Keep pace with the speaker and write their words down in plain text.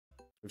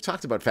We've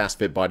talked about fast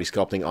fit body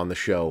sculpting on the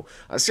show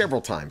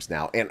several times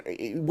now, and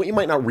what you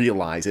might not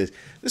realize is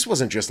this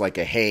wasn't just like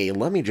a hey,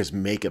 let me just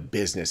make a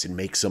business and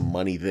make some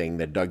money thing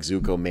that Doug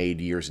Zuko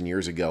made years and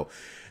years ago.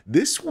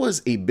 This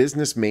was a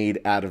business made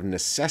out of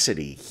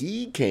necessity.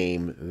 He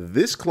came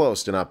this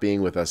close to not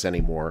being with us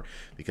anymore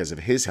because of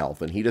his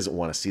health, and he doesn't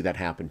want to see that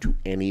happen to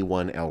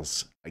anyone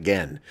else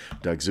again.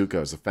 Doug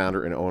Zuko is the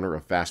founder and owner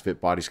of Fast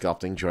Fit Body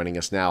Sculpting, joining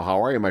us now. How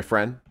are you, my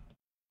friend?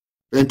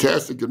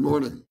 Fantastic. Good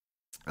morning.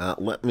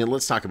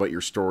 Let's talk about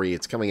your story.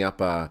 It's coming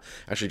up,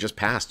 actually just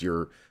past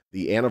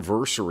the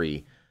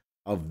anniversary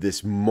of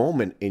this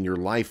moment in your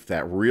life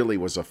that really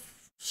was a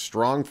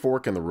strong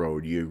fork in the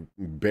road. You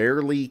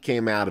barely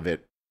came out of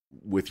it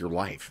with your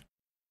life.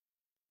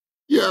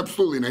 Yeah,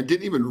 absolutely. And I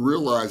didn't even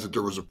realize that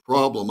there was a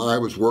problem. I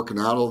was working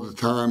out all the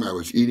time. I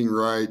was eating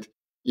right.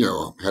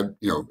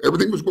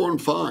 Everything was going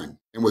fine.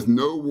 And with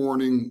no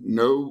warning,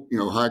 no,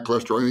 high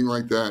cholesterol, anything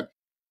like that,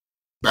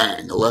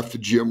 bang, I left the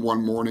gym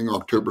one morning,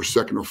 October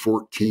 2nd of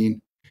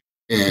 14,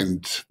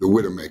 and the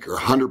Widowmaker,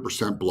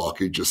 100%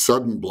 blockage, a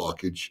sudden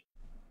blockage.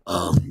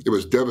 It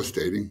was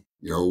devastating.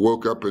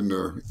 Woke up in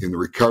the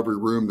recovery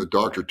room. The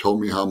doctor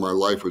told me how my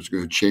life was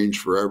going to change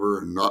forever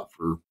and not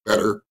for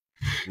better.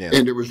 Yeah.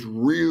 And it was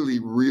really,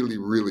 really,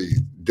 really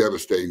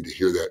devastating to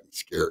hear that and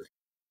scary.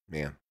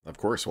 Man, of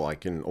course. Well, I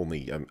can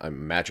only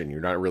imagine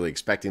you're not really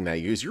expecting that.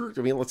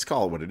 Let's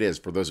call it what it is.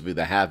 For those of you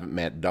that haven't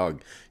met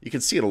Doug, you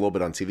can see it a little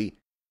bit on TV.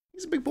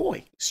 He's a big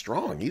boy. He's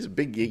strong. He's a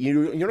big.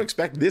 You don't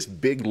expect this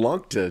big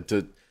lunk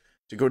to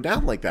go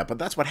down like that, but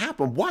that's what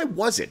happened. Why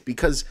was it?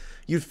 Because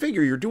you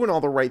figure you're doing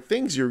all the right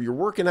things. You're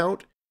working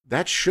out.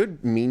 That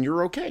should mean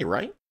you're okay,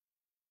 right?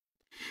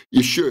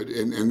 You should,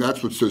 and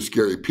that's what's so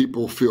scary.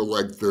 People feel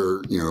like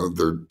they're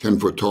 10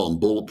 foot tall and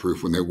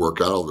bulletproof when they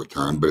work out all the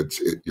time, but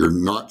you're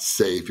not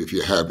safe if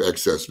you have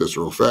excess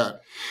visceral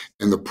fat.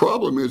 And the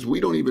problem is we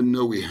don't even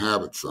know we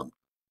have it.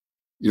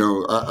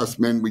 Us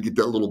men, we get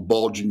that little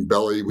bulging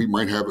belly. We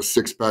might have a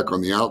six pack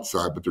on the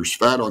outside, but there's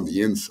fat on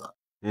the inside.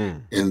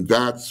 And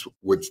that's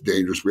what's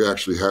dangerous. We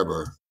actually have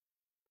a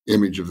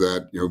image of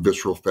that,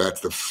 visceral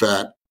fat, the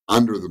fat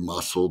under the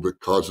muscle that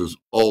causes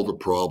all the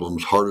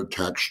problems, heart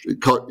attacks.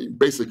 It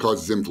basically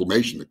causes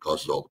inflammation that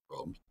causes all the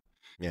problems.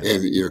 Yeah.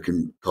 And it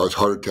can cause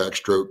heart attack,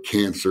 stroke,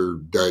 cancer,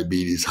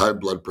 diabetes, high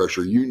blood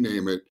pressure, you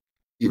name it,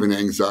 even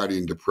anxiety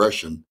and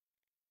depression.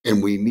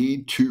 And we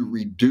need to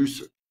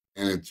reduce it.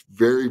 And it's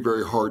very,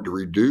 very hard to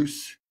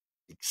reduce,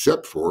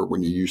 except for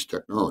when you use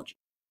technology.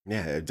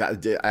 Yeah,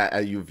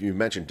 you've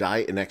mentioned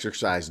diet and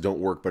exercise don't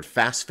work, but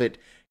Fast Fit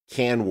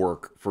can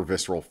work for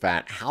visceral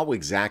fat. How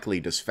exactly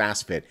does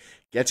Fast Fit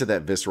get to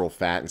that visceral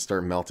fat and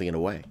start melting it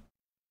away?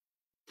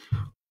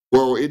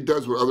 Well, it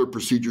does what other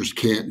procedures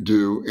can't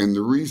do. And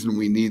the reason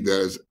we need that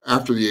is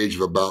after the age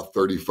of about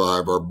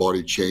 35, our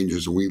body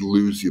changes and we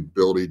lose the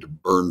ability to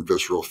burn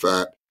visceral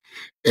fat.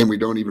 And we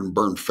don't even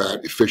burn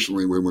fat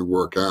efficiently when we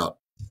work out.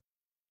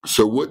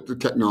 So what the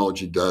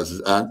technology does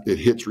is it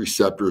hits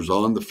receptors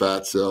on the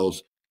fat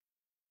cells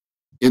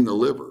in the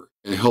liver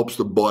and helps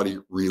the body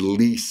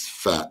release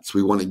fats.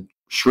 We want to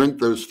shrink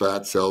those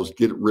fat cells,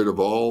 get rid of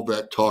all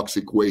that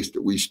toxic waste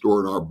that we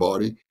store in our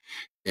body,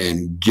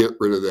 and get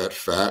rid of that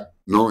fat.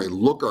 Not only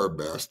look our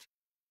best,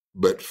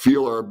 but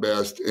feel our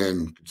best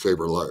and save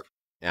our life.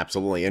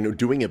 Absolutely. And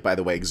doing it, by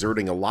the way,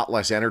 exerting a lot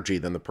less energy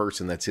than the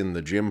person that's in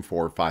the gym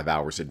 4 or 5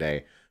 hours a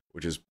day,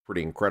 which is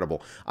pretty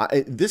incredible.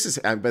 This is,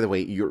 by the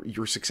way,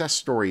 your success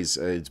stories,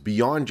 it's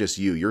beyond just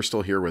you. You're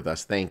still here with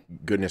us.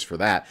 Thank goodness for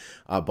that.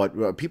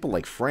 But people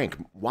like Frank,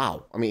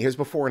 wow. I mean, his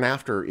before and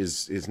after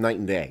is night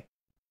and day.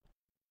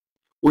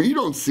 Well, you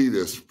don't see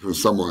this from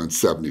someone at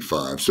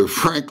 75. So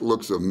Frank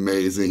looks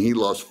amazing. He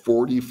lost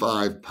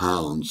 45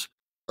 pounds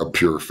of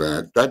pure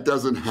fat. That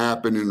doesn't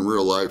happen in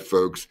real life,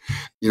 folks.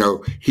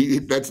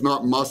 That's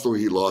not muscle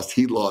he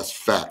lost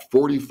fat,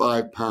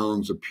 45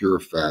 pounds of pure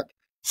fat.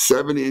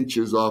 7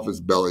 inches off his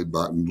belly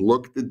button.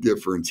 Look at the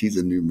difference. He's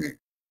a new man.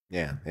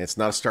 Yeah, it's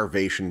not a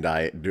starvation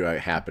diet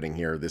happening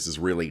here. This is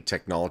really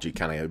technology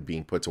kind of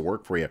being put to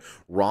work for you.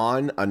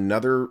 Ron,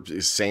 another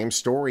same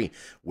story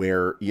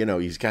where,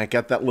 he's kind of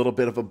got that little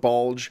bit of a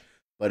bulge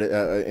but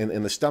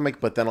in the stomach,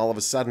 but then all of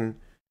a sudden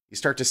you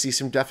start to see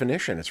some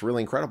definition. It's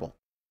really incredible.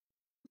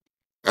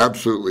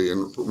 Absolutely.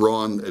 And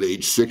Ron, at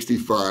age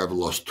 65,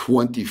 lost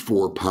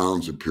 24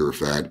 pounds of pure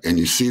fat. And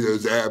you see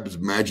those abs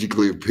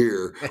magically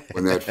appear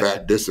when that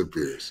fat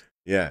disappears.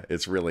 Yeah,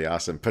 it's really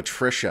awesome.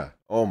 Patricia,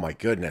 oh my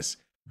goodness.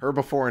 Her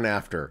before and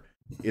after.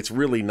 It's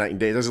really night and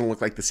day. It doesn't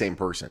look like the same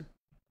person.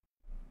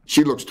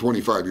 She looks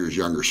 25 years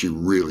younger. She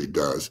really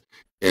does.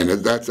 And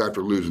that's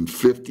after losing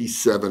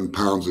 57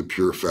 pounds of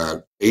pure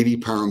fat, 80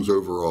 pounds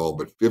overall,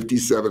 but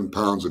 57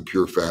 pounds of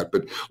pure fat.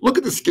 But look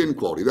at the skin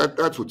quality.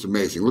 That's what's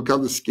amazing. Look how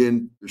the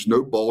skin, there's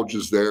no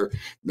bulges there,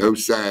 no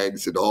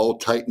sags. It all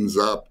tightens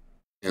up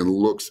and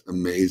looks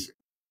amazing.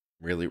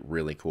 Really,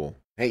 really cool.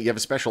 Hey, you have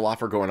a special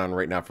offer going on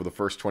right now for the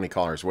first 20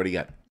 callers. What do you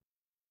got?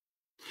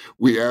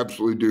 We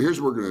absolutely do. Here's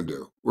what we're going to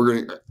do. We're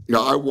going to,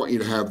 I want you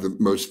to have the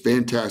most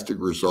fantastic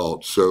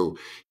results. So,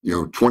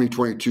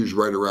 2022 is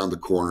right around the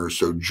corner.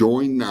 So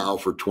join now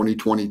for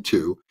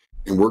 2022,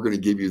 and we're going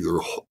to give you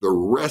the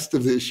rest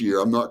of this year.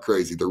 I'm not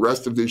crazy. The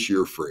rest of this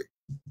year free.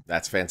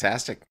 That's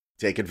fantastic.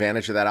 Take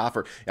advantage of that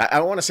offer. I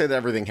don't want to say that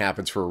everything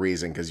happens for a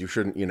reason, because you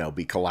shouldn't,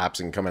 be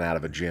collapsing coming out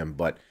of a gym,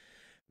 but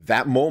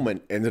that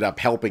moment ended up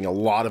helping a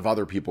lot of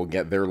other people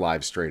get their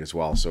lives straight as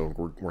well.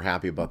 So we're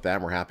happy about that.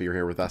 And we're happy you're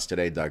here with us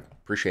today, Doug.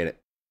 Appreciate it.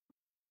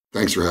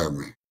 Thanks for having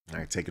me. All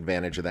right, take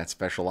advantage of that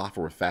special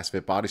offer with Fast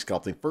Fit Body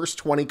Sculpting. First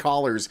 20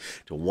 callers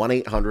to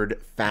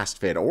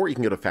 1-800-FAST-FIT, or you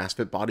can go to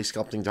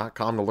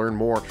fastfitbodysculpting.com to learn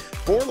more.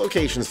 4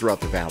 locations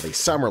throughout the valley: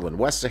 Summerlin,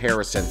 West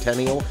Sahara,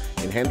 Centennial,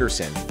 and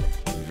Henderson.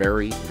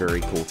 Very,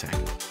 very cool tech.